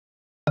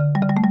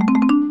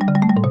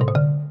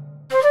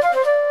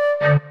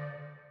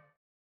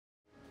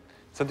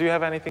So do you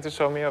have anything to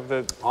show me of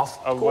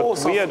Of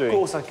what we are doing? Of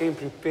course, I came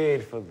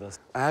prepared for this.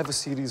 I have a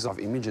series of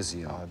images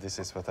here. Oh, this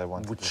is what I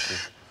wanted to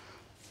see.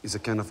 Is a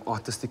kind of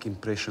artistic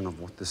impression of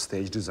what the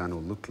stage design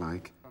will look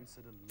like.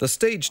 The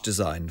stage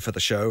design for the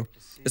show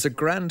is a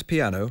grand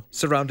piano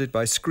surrounded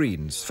by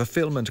screens for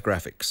film and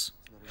graphics.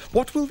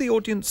 What will the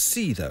audience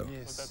see, though?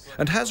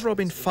 And has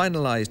Robin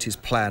finalised his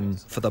plan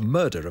for the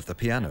murder of the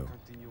piano?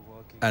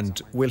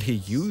 And will he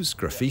use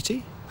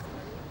graffiti?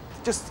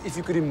 Just if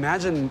you could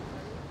imagine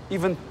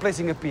even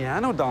placing a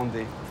piano down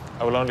there.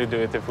 I will only do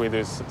it if we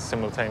do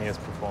simultaneous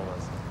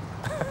performance.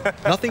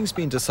 Nothing's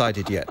been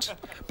decided yet,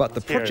 but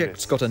the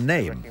project's got a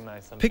name,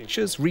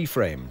 Pictures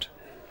Reframed,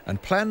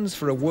 and plans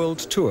for a world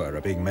tour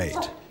are being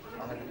made.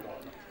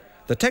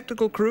 The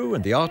technical crew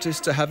and the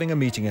artists are having a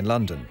meeting in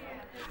London.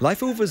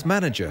 Leif Ove's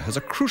manager has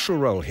a crucial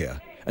role here,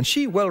 and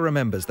she well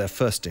remembers their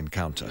first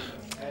encounter.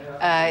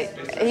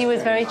 He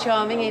was very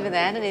charming even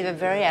then, and even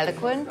very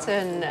eloquent,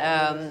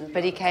 and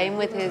but he came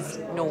with his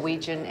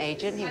Norwegian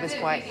agent. He was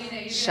quite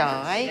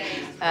shy,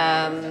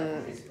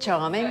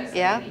 charming,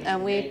 yeah,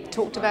 and we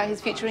talked about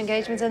his future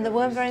engagements, and there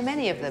weren't very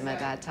many of them at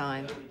that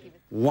time.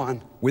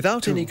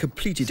 Without any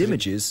completed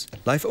images,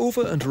 Leif Ove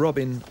and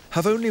Robin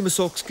have only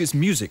Mussorgsky's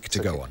music to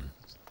go on.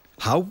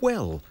 How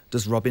well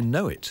does Robin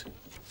know it?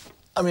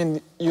 I mean,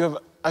 you have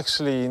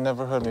actually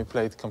never heard me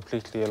play it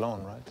completely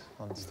alone, right,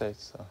 on stage,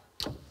 so...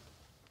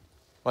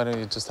 Why don't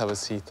you just have a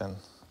seat and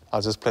I'll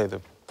just play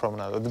the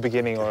promenade at the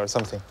beginning or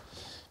something,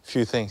 a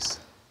few things.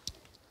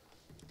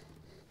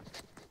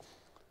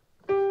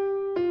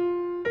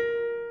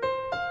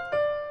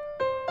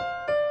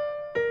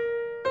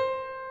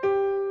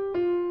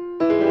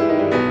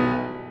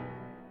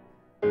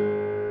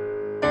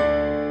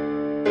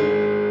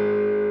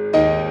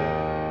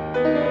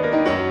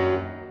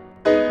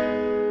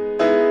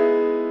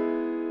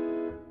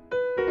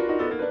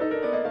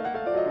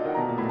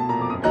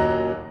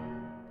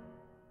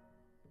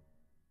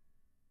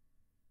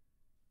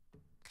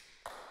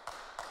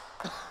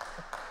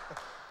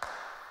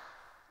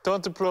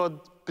 Don't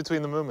applaud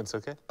between the movements,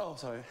 okay? Oh,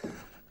 sorry.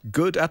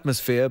 Good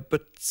atmosphere,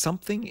 but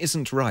something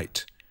isn't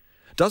right.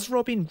 Does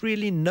Robin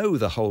really know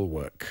the whole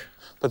work?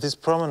 But this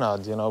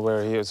promenade, you know,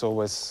 where he's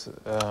always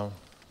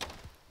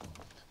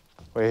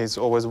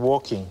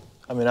walking.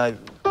 I mean,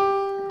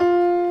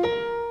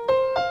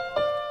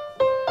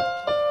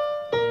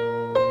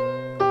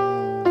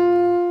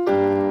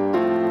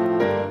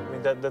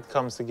 that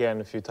comes again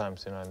a few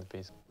times, you know, in the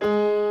piece.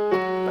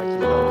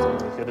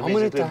 How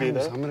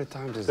many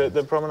times is it?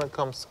 The promenade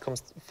comes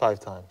 5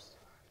 times.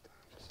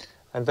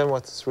 And then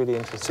what's really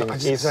interesting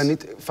is...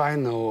 if I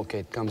know, okay,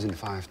 it comes in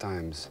 5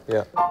 times.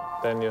 Yeah.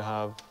 Then you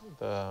have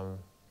the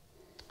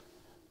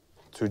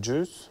 2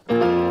 Jews.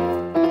 And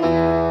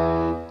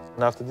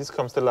after this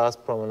comes the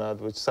last promenade,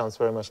 which sounds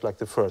very much like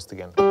the first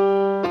again. The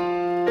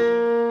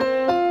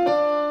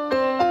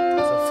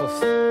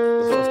fifth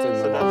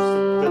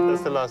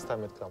that's the last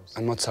time it comes.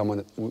 I'm not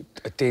someone who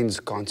attends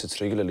concerts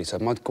regularly, so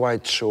I'm not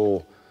quite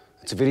sure.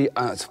 It's very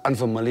it's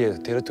unfamiliar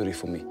territory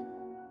for me.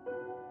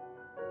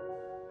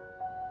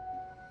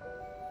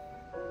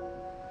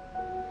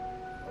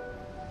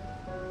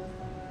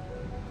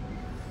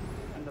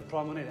 And the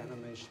promenade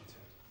animation.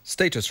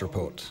 Status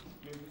report.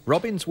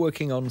 Robin's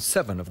working on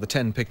 7 of the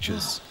 10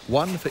 pictures,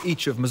 1 for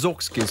each of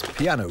Mussorgsky's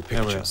piano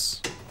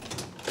pictures.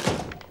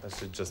 That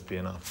should just be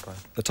enough, right?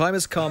 The time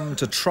has come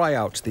to try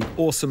out the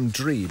awesome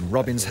dream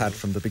Robin's had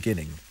from the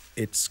beginning.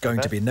 It's going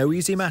to be no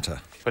easy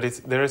matter. But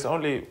there is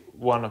only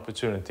one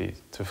opportunity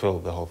to fill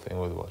the whole thing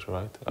with water,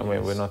 right? I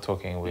mean, we're not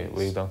talking,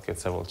 we don't get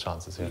several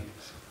chances here.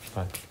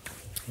 Right.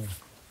 Yeah.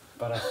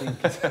 But I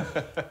think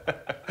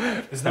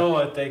there's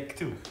no take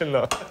 2.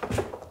 No.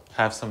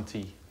 Have some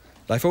tea.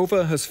 Leif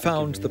Ove has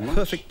found the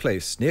perfect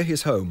place near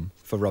his home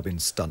for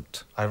Robin's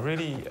stunt. I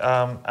really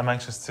am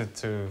anxious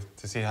to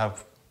see how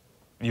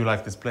you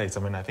like this place. I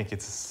mean, I think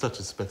it's such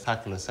a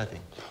spectacular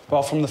setting.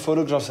 Well, from the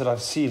photographs that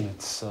I've seen,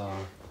 it's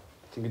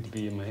I think it'd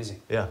be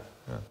amazing. Yeah.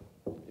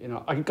 You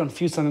know, I get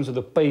confused sometimes with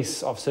the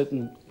pace of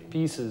certain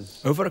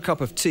pieces. Over a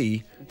cup of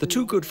tea, the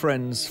 2 good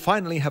friends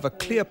finally have a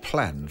clear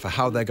plan for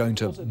how they're going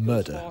to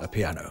murder a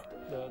piano.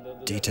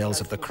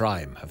 Details of the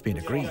crime have been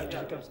agreed.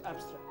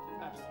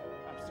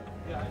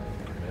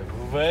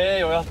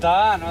 Well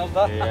done, well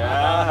done.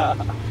 Yeah.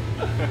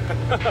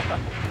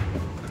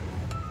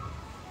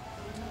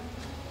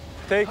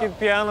 Take it,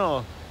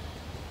 piano.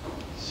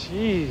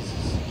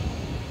 Jesus.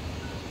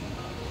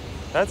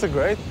 That's a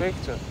great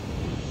picture.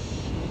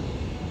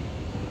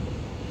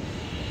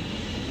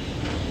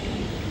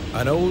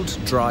 An old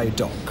dry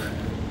dock.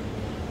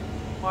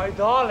 My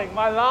darling,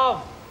 my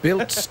love.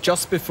 Built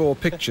just before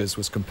Pictures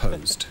was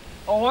composed.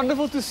 Oh,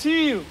 wonderful to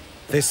see you.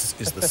 This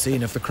is the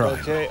scene of the crime.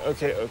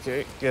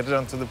 Okay. Get it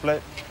onto the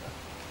plate.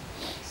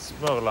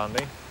 Small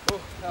landing.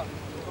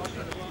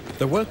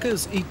 The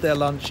workers eat their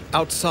lunch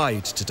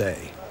outside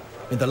today.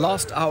 In the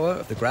last hour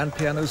of the grand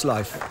piano's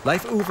life,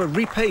 Leif Ove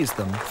repays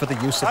them for the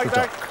use of the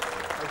dock.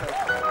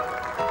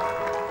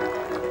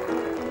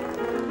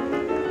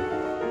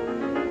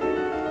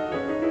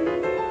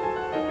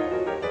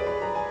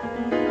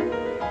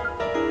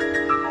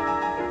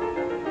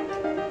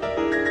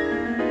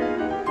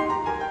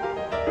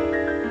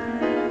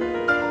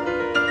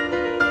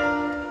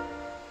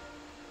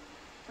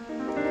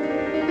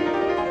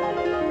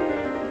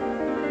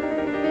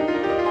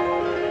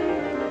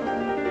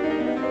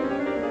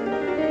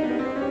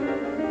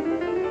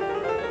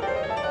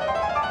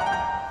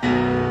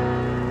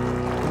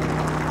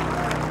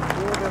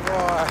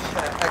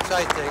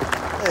 exciting.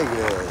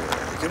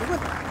 Jeg kunne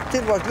godt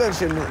tilbrakt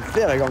lunsjen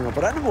flere ganger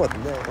på denne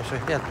måten. Også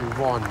helt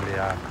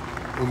uvanlige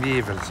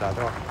omgivelser,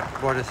 da.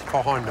 Både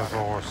for han og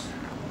for oss.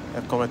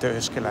 Jeg kommer til å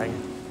huske lenge.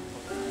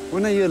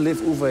 When I hear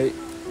Leif Ove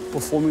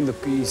performing the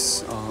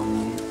piece,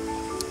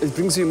 it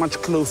brings you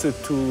much closer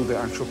to the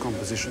actual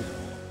composition.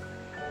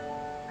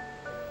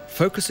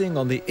 Focusing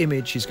on the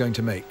image he's going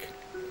to make,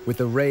 with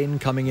the rain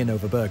coming in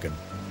over Bergen,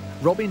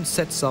 Robin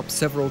sets up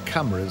several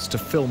cameras to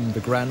film the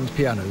grand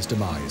piano's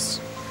demise.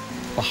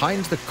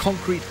 Behind the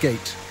concrete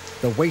gate,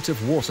 the weight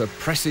of water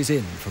presses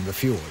in from the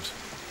fjord.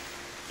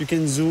 You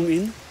can zoom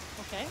in.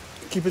 Okay.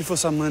 Keep it for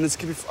some minutes.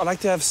 I like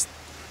to have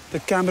the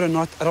camera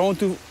not... I don't want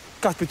to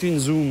cut between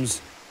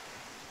zooms.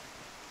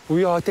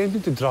 We are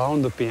attempting to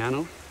drown the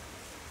piano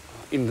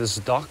in this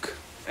dock,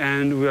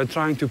 and we are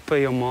trying to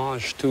pay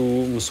homage to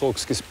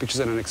Mussorgsky's pictures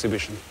in an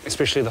exhibition,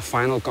 especially the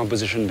final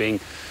composition being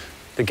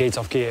the gates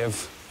of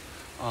Kiev.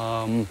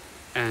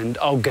 And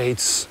our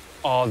gates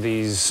are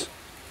the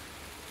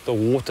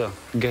water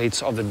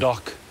gates of the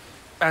dock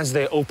as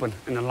they open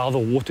and allow the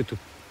water to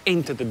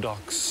enter the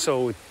docks.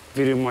 So it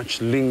very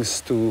much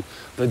links to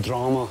the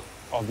drama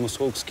of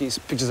Mussorgsky's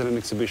pictures in an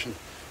exhibition.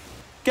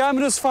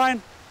 Camera's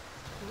fine.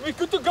 We're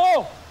good to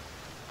go.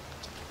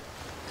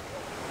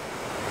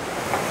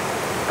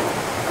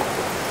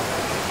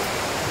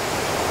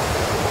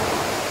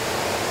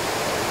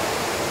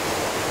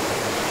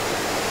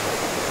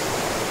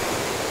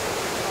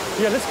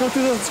 Yeah, let's go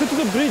to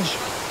the bridge.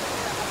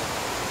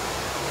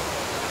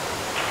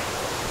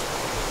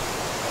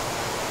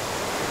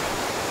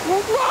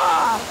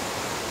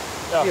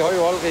 Vi har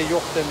jo aldri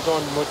gjort en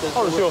sånn måte.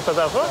 Har du ikke gjort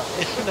dette før?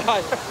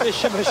 Nei,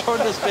 ikke med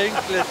sånne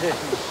spinkle ting.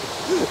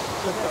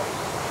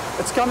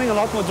 It's coming a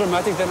lot more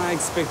dramatic than I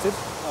expected.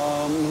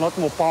 A lot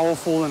more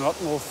powerful and a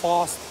lot more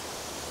fast.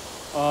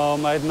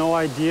 I had no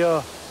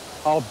idea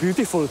how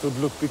beautiful it would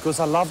look because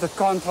I love the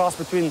contrast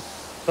between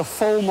the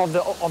foam of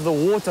the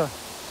water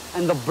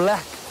and the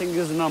black. I think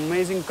is an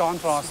amazing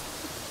contrast.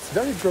 It's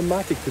very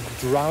dramatic to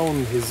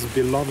drown his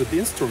beloved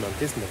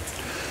instrument, isn't it?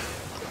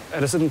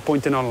 At a certain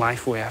point in our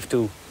life, we have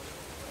to,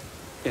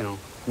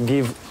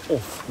 give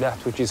off that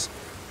which is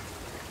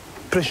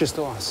precious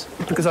to us.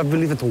 Because I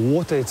believe that the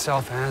water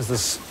itself has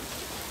this,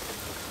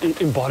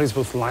 embodies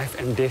both life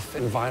and death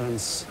and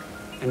violence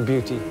and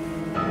beauty.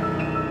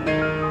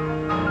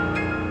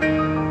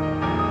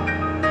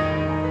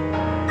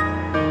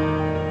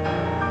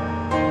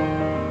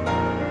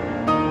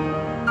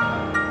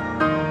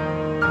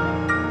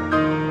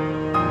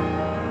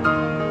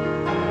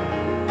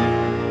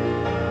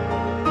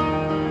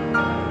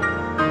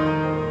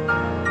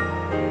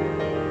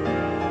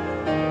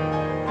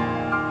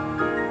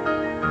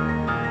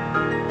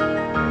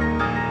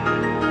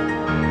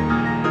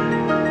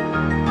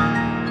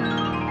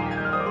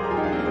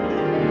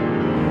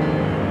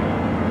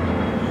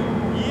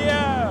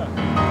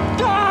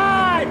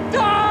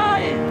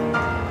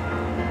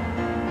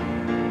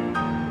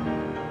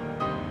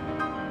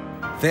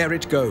 There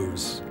it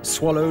goes,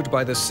 swallowed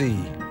by the sea,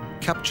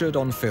 captured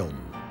on film.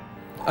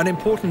 An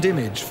important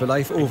image for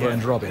Leif Ove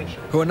and Robin,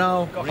 who are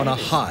now on a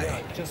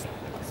high.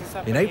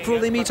 In April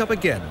they meet up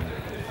again.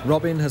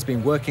 Robin has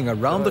been working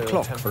around the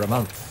clock for a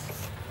month.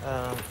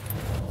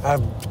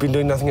 I've been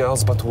doing nothing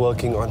else but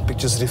working on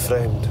pictures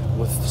reframed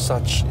with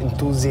such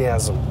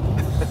enthusiasm.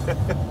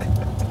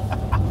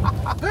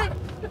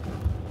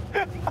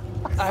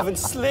 I haven't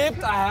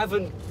slept, I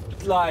haven't,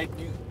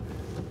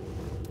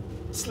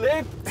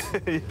 slept.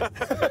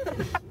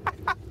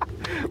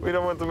 We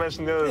don't want to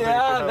mention the other things.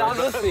 Yeah, the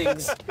other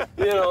things.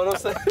 You know what I'm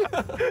saying?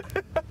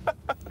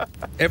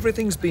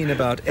 Everything's been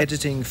about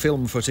editing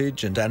film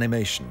footage and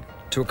animation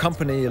to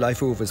accompany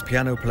Leif Ove's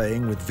piano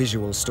playing with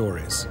visual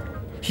stories.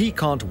 He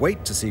can't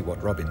wait to see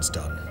what Robin's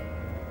done.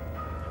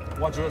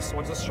 Watch this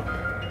shot.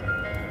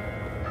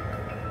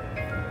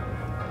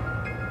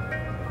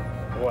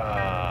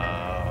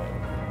 Wow.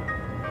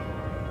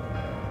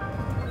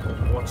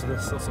 Watch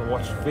this. Also,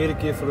 watch very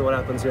carefully what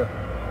happens here.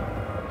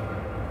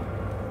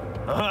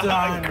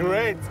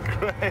 Great.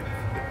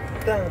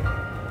 Done.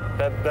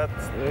 That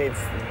needs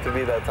to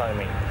be that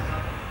timing.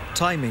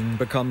 Timing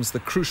becomes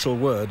the crucial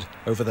word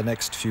over the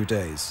next few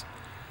days.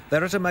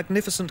 They're at a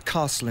magnificent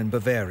castle in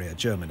Bavaria,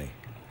 Germany.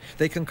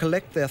 They can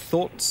collect their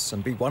thoughts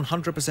and be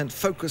 100%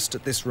 focused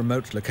at this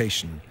remote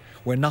location,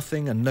 where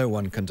nothing and no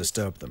one can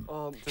disturb them.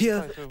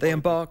 Here, they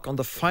embark on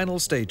the final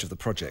stage of the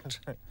project.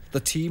 The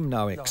team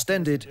now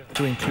extended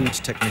to include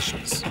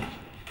technicians.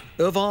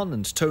 Irvan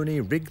and Tony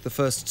rig the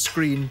first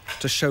screen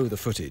to show the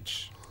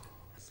footage.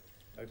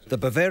 The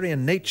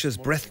Bavarian nature's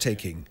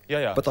breathtaking,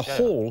 but the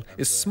hall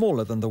is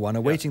smaller than the one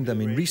awaiting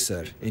them in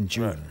Riesa in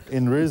June.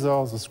 In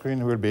Riesa, the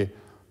screen will be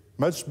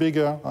much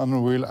bigger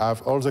and we'll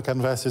have all the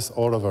canvases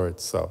all over it.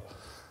 So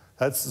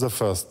that's the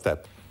first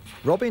step.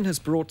 Robin has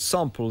brought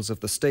samples of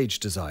the stage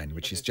design,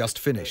 which he's just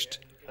finished.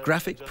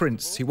 Graphic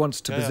prints he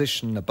wants to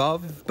position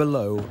above,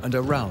 below and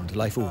around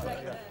Leif Ove.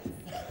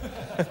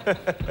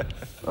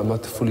 I'm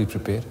not fully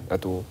prepared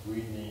at all.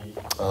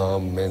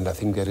 And I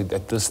think that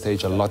at this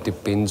stage a lot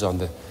depends on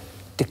the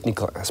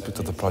technical aspect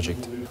of the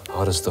project.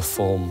 how does the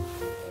film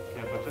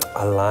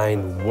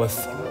align with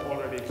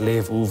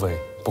Leif Ove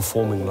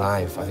performing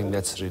live? I think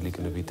that's really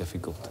going to be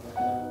difficult.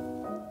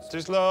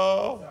 Too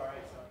slow.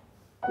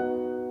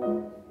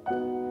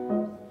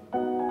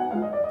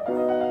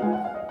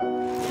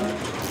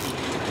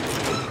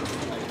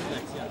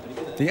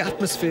 The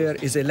atmosphere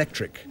is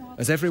electric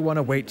as everyone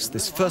awaits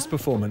this first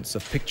performance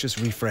of Pictures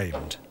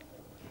Reframed.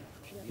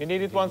 You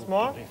need it once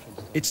more?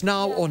 It's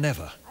now or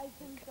never.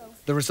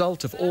 The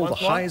result of all the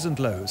highs and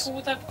lows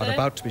are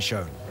about to be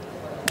shown.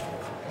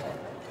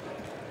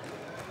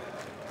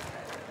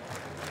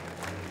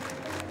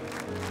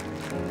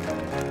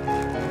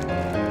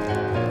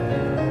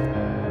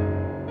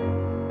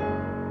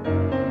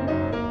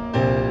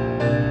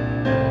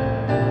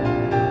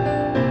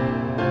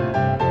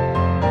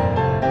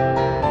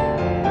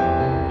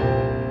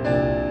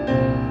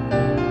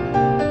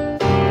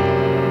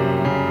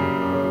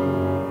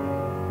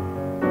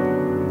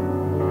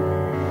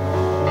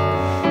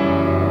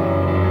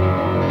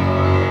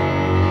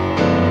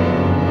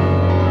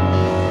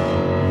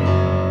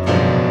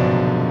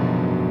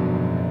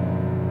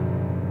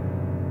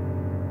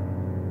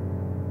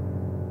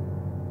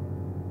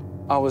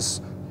 I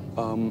was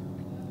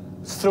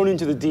thrown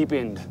into the deep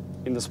end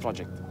in this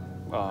project,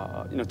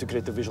 to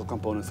create the visual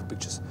component for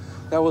pictures.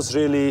 That was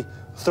really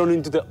thrown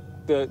into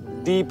the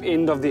deep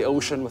end of the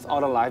ocean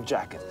without a life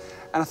jacket.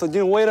 And I thought,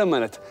 wait a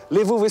minute,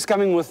 Leif Ove is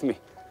coming with me,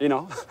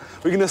 we're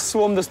gonna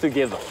swim this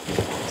together.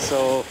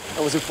 So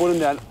it was important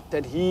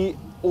that he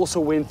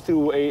also went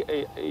through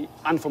a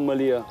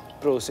unfamiliar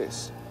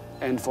process.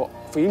 And for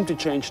him to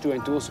change too,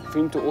 and for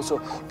him to also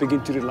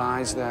begin to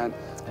realize that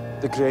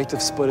the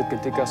creative spirit can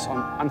take us on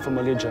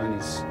unfamiliar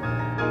journeys.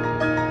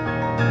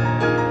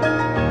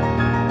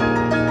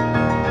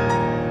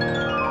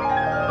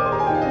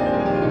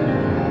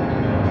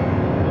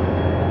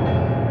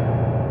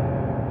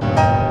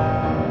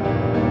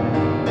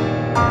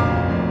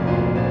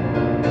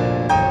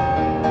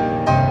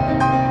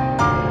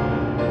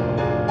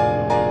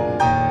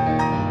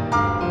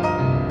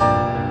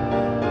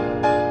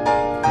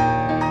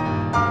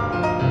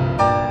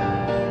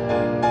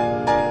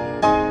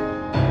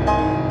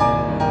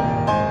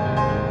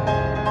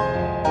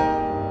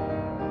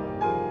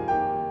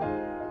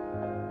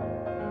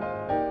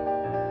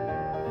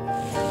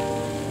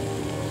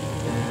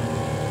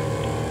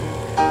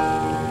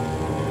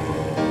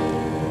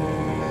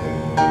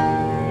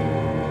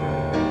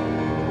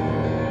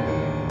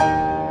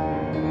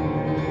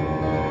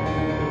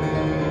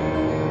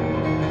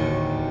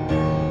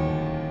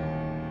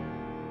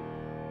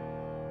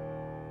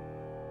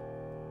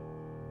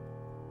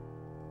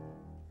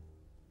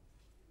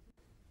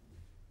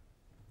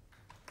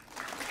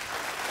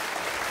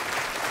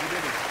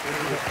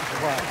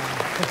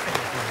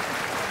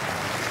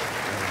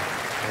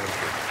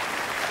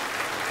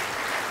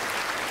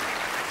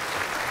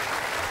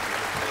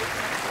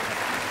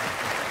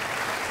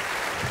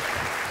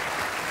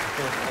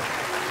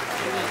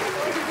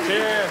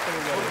 Cheers,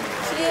 everybody.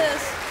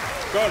 Cheers.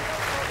 Good.